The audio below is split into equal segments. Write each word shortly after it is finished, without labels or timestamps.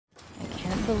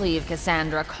believe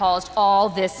Cassandra caused all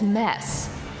this mess.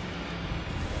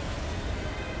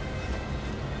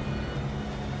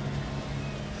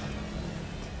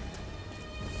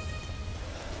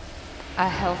 A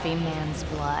healthy man's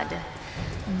blood.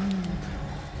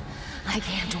 I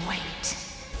can't wait.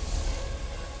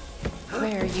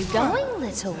 Where are you going,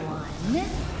 little one?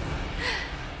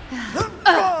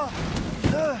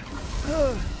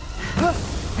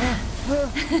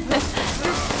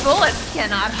 Bullets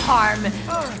cannot harm.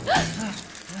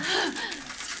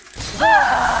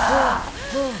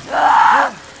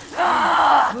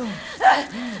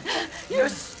 You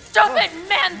stupid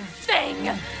man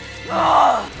thing!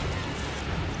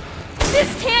 This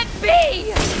can't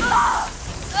be!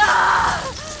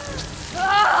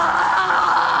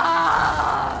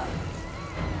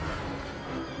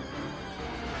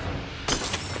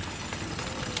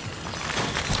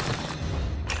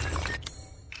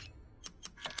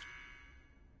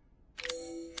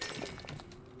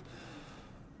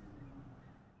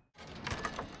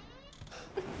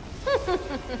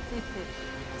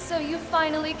 So you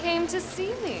finally came to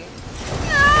see me.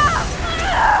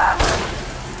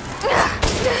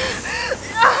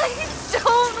 I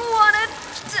don't want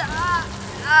to die.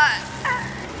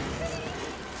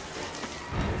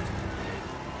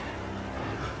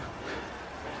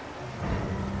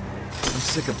 I'm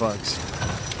sick of bugs.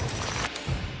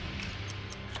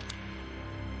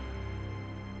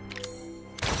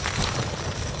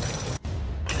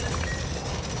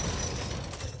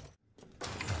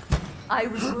 I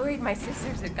was worried my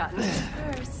sisters had gotten it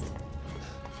first.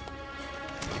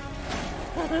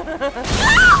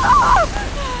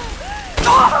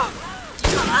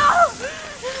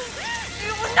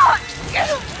 You will not get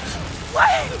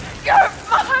away! You're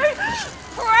my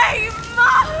prey!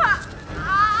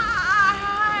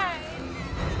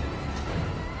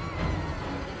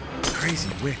 Crazy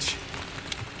witch.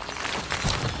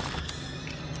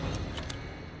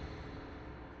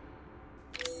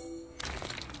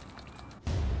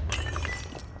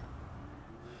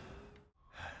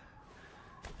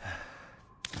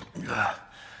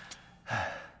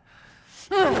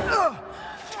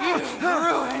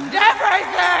 Ruined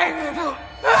everything!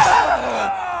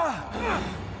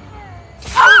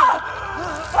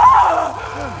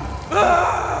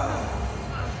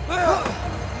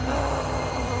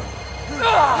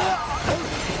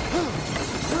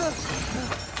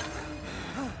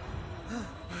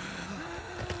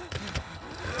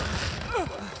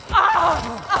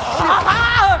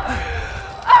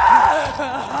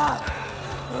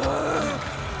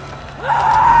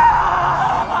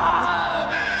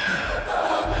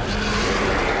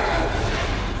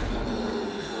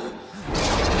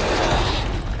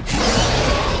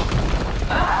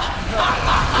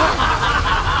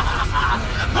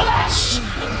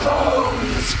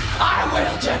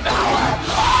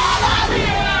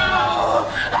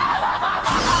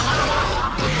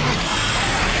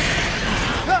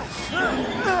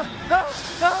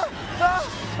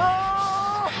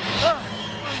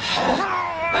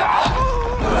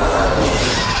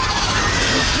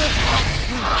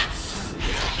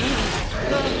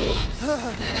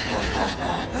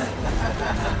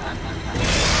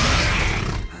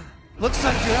 Looks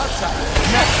like you're outside.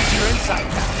 Next, you're inside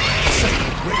now. Son of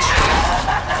a witch.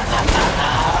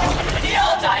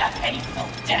 You'll die a painful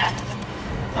death.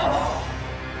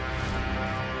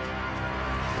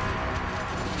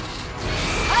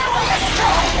 I will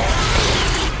destroy you.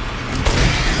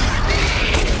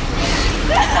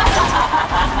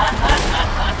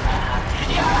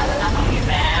 You're a lucky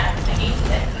man,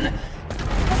 Ethan.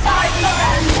 Besides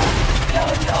Miranda,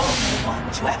 you're the only one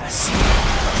to ever see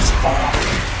what's born.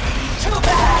 Too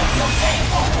bad you'll pay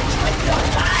for it with your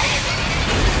life!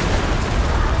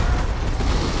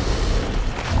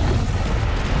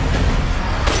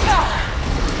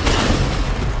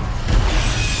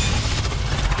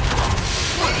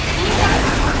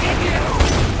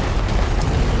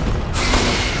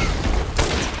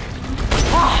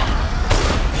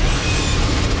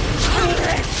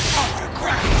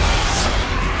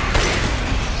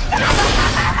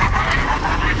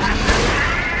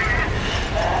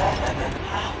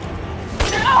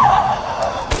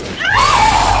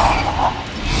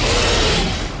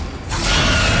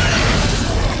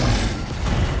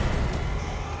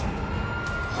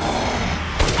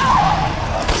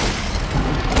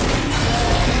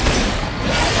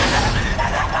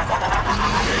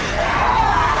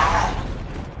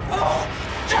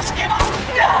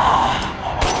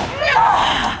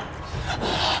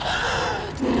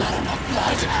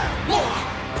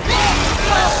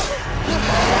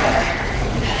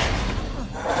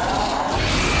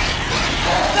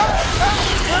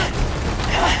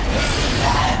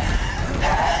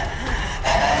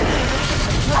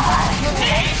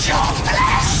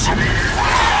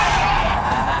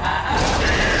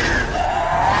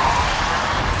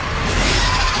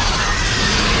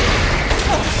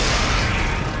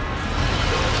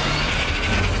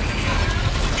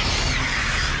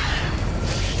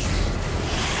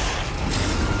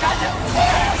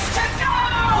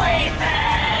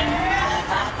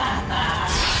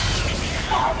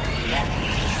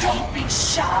 Don't be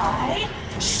shy.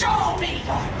 Show me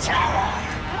your terror.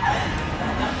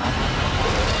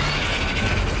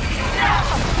 Now,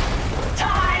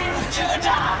 time to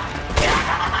die.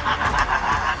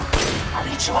 I'll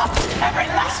eat you up, every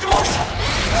last morsel.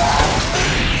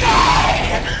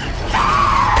 Die! Die!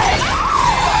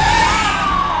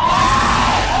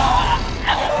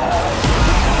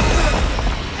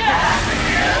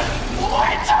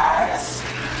 Winters!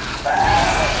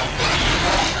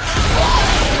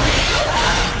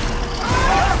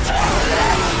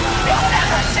 You'll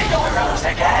never see your rose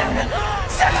again!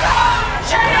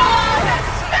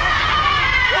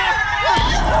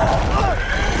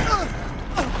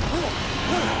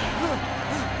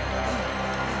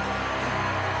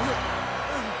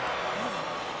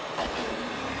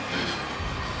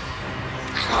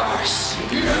 Curse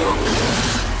you!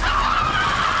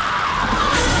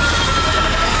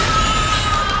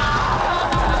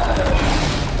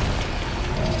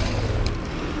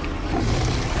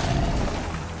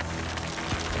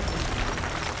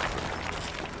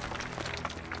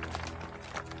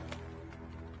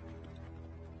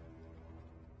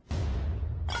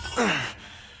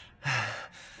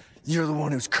 You're the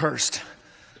one who's cursed.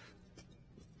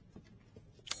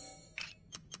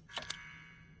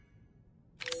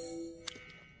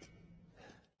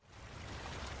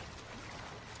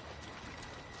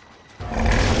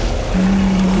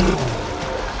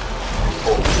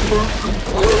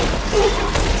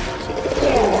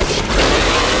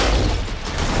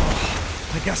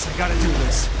 I guess I gotta do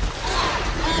this.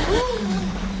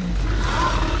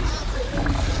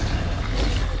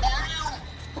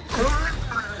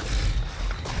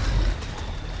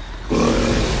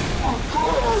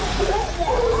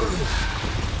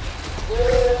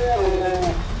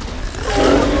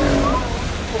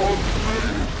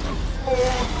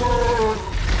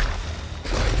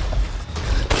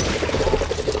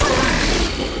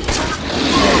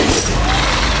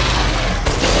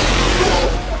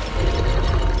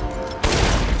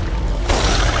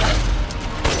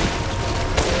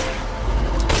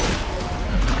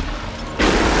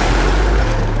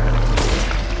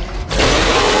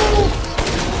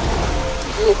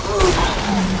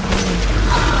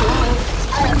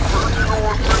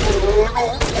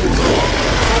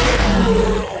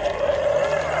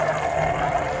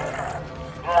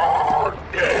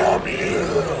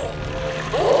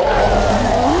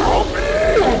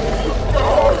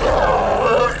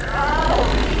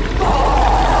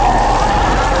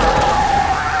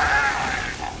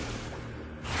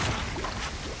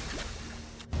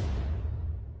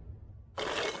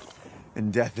 In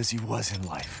death as he was in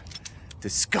life.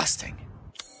 Disgusting.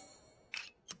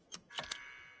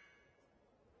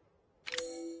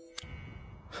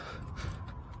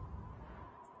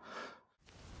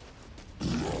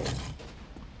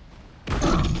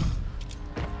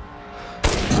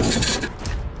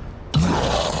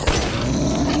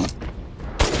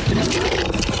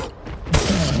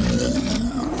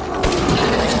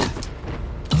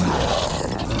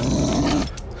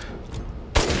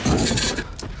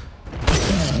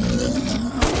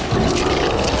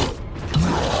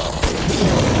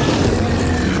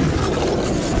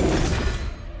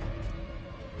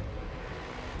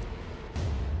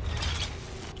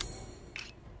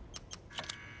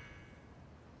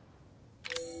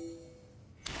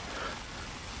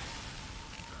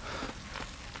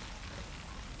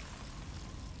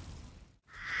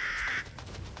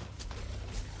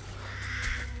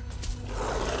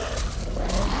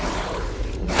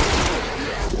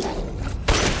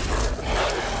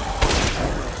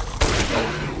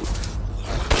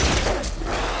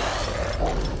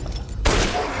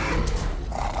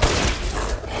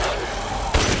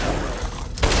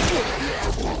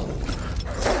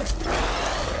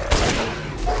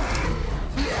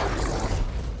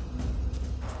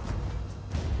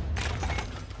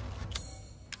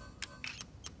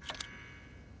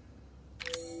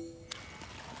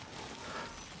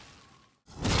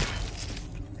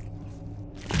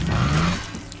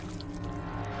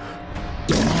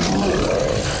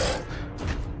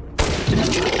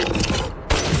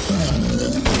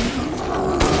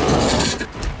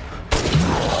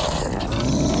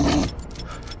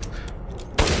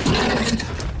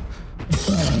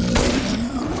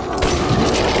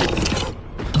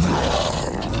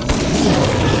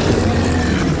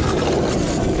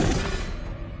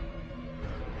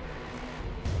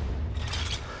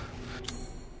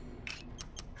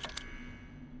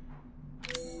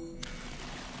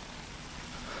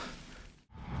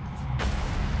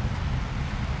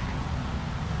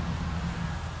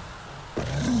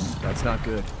 That's not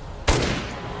good.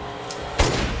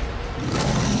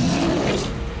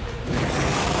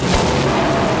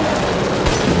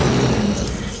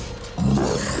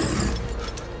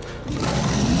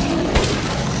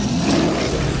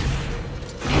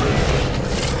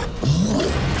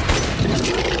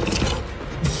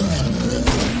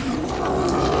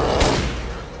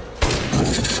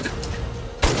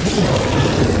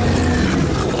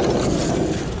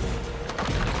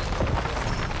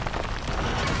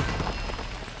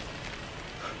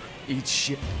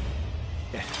 shit.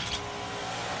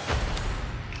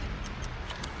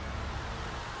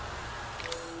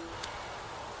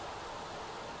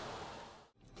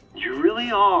 You really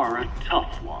are a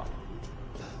tough one.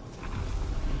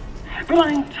 But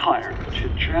I'm tired of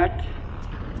chit-chat.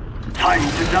 Time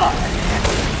to die.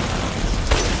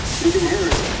 You can hear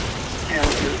it,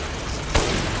 can't you?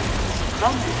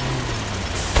 Something.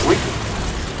 Wait.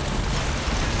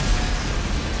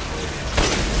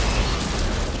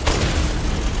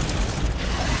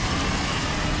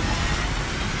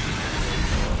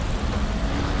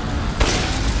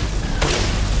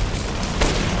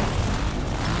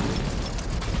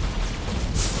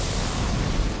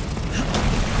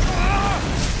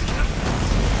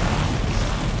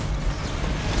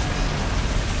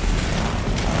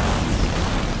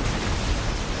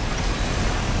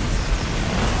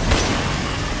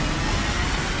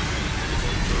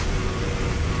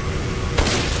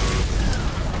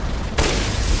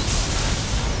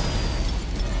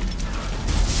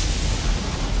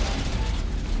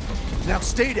 Now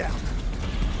stay down.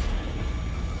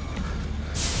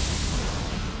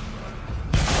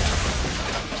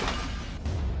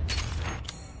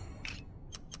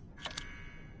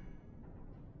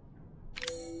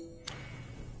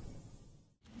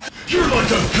 You're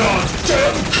like a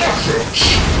goddamn cockroach!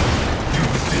 You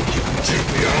think you can take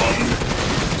me on?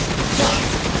 Fine.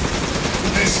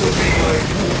 This'll be my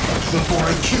reward before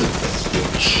I kill this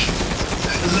bitch.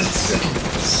 Let's settle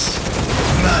this.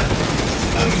 Man,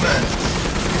 a man.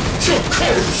 Your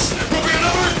corpse will be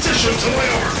another addition to my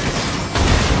army!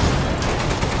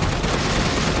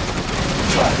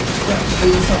 Time to wrap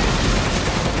things up.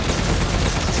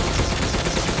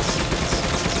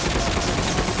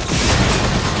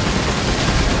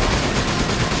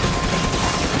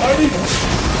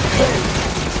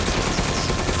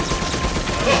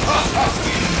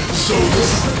 So this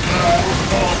is the path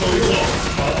of the wolf,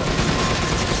 huh?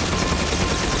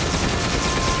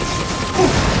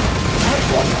 That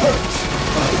one hurt.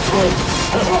 My throat.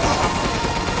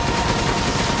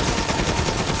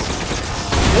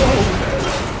 Whoa, man.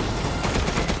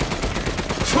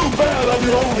 Too bad I'm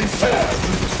your only fan.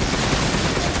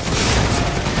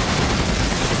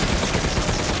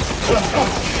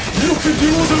 You could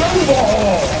use an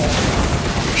overhaul.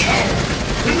 Coward!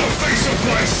 In the face of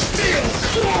my steel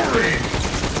glory!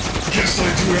 Guess I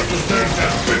do have to thank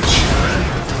that bitch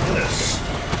Miranda for this.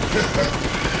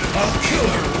 I'll kill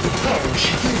her with the power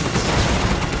she used.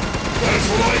 That's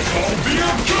what I call being a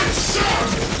good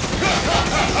son!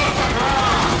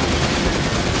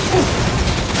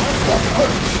 That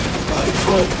hurt my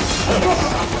throat.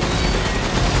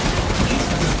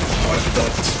 I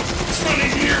felt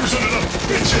spending years under the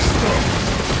bitch's throat.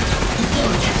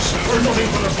 Villages are nothing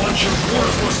but a bunch of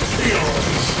worthless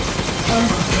peons. I'm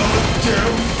a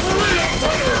goddamn freedom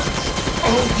fighter!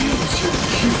 I'll use your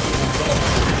cute dog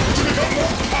to become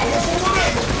more powerful than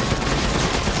ever!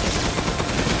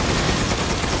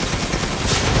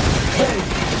 Hey!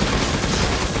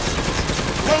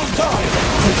 Well done!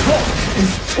 The clock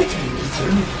is ticking,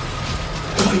 Ethan.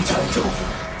 Playtime's over.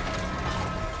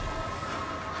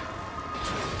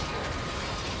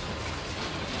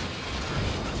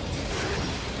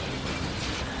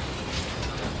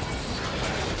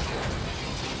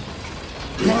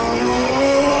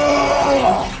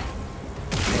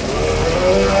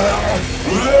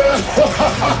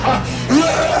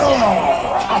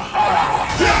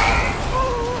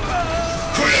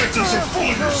 Creators are full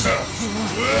of yourself!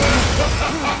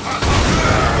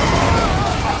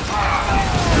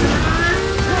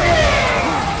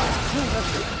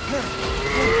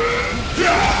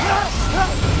 No!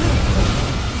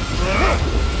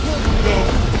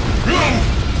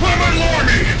 Why am I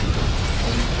Lorny?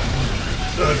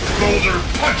 That boulder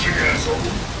punching asshole!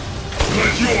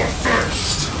 But you're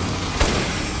first!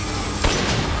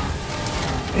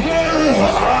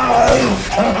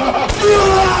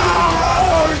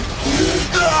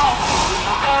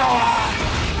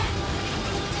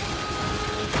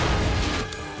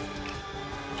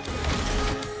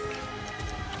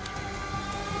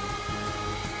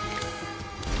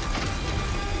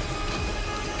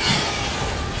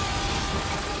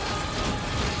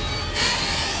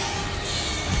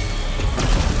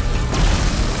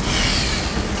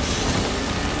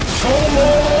 So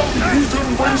long, Ethan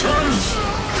Winters!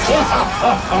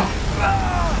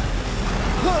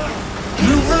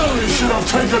 You really should have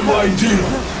taken my deal.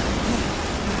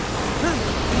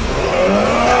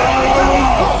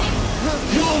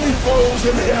 You'll be foes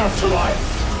in the afterlife.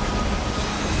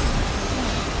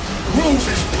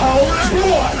 Rose's power is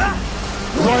one.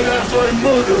 Right after I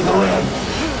murder Miranda.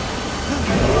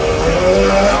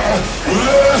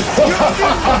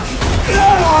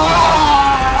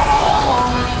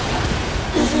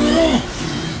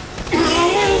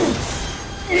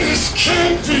 This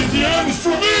can't be the end for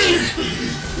me!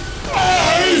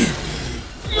 I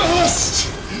must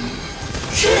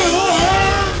kill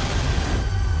her!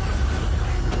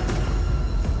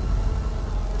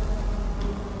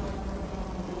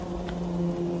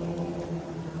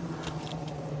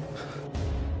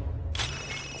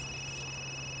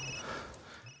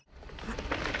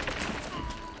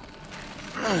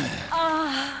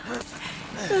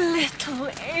 Little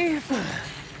Ava,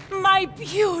 my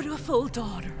beautiful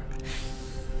daughter,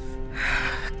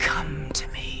 come to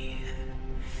me.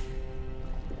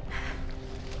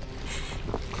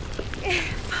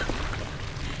 Ava,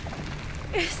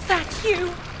 is that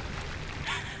you?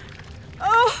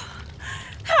 Oh,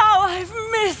 how I've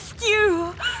missed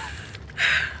you!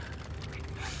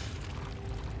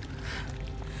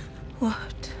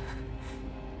 What?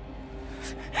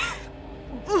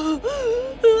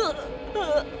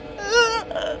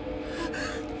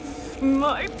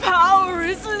 My power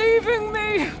is leaving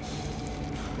me!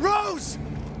 Rose!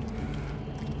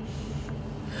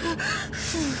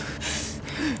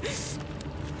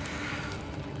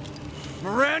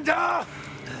 Miranda!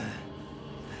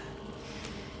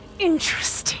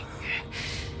 Interesting.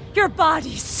 Your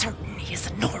body certainly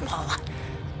isn't normal.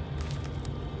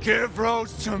 Give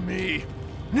Rose to me!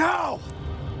 Now!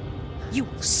 You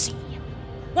will see.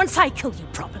 Once I kill you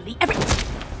properly, everything...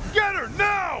 Get her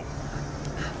now!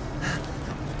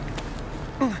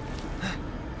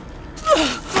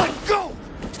 Let go!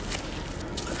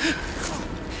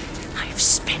 I've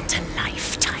spent a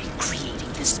lifetime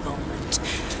creating this moment.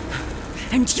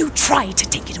 And you try to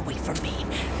take it away from me.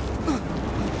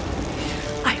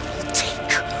 I will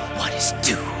take what is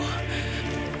due.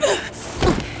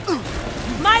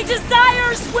 My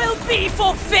desires will be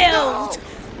fulfilled!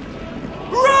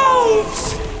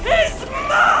 Rose is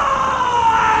mine!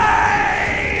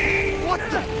 What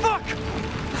the fuck?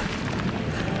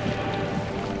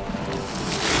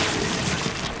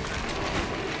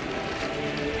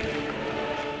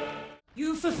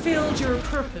 You fulfilled your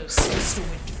purpose, Mr.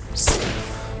 Winters.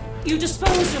 You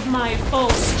disposed of my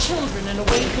false children and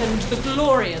awakened the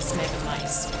glorious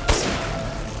Megamycete.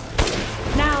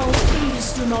 Now,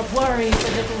 please do not worry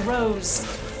for little Rose.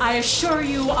 I assure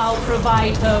you I'll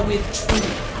provide her with true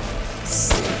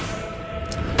happiness.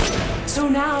 So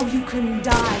now you can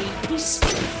die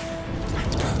peacefully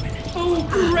and permanently. Oh,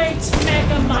 great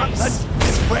Megamycete!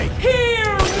 This way!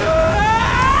 Here!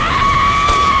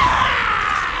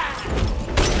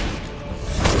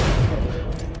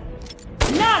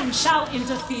 None shall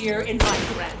interfere in my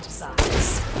grand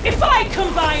designs. If I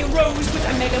combine Rose with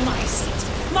a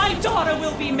Megamycete, my daughter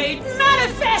will be made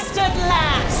manifest at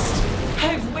last!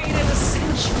 I've waited a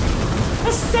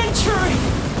century,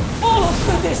 all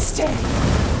for this day.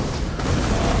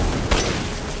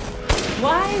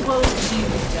 Why won't you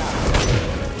die?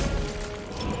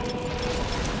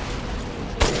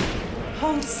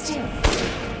 Hold still.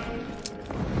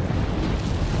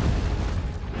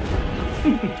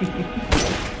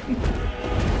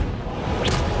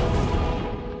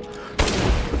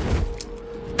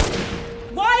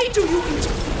 Why do you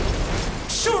interfere?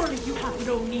 Surely you have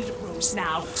no need of Rose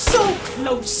now, so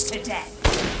close to death.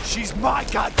 She's my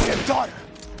goddamn daughter!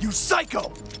 You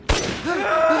psycho!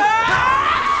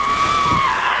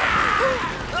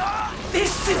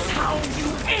 This is how you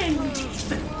end,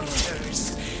 Ethan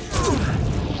Winters.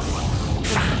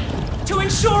 To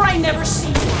ensure I never see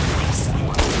your face again.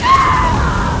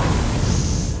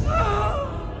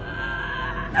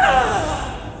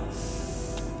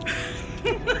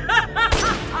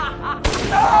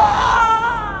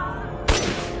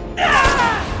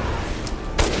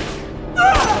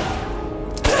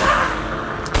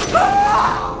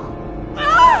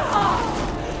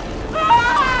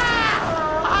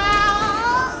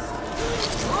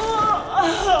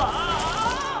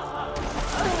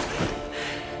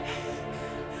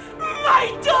 My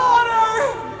daughter!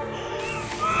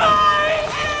 My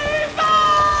Ava!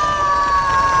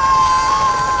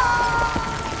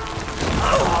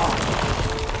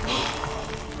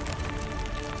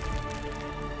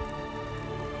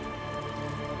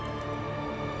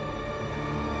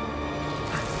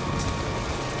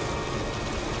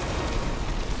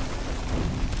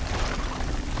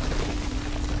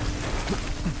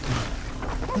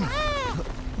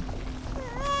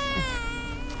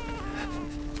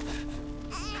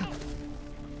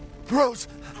 Rose!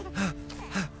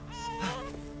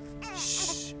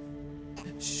 Shh.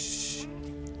 Shh.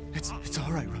 It's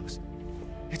all right, Rose.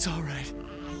 It's all right.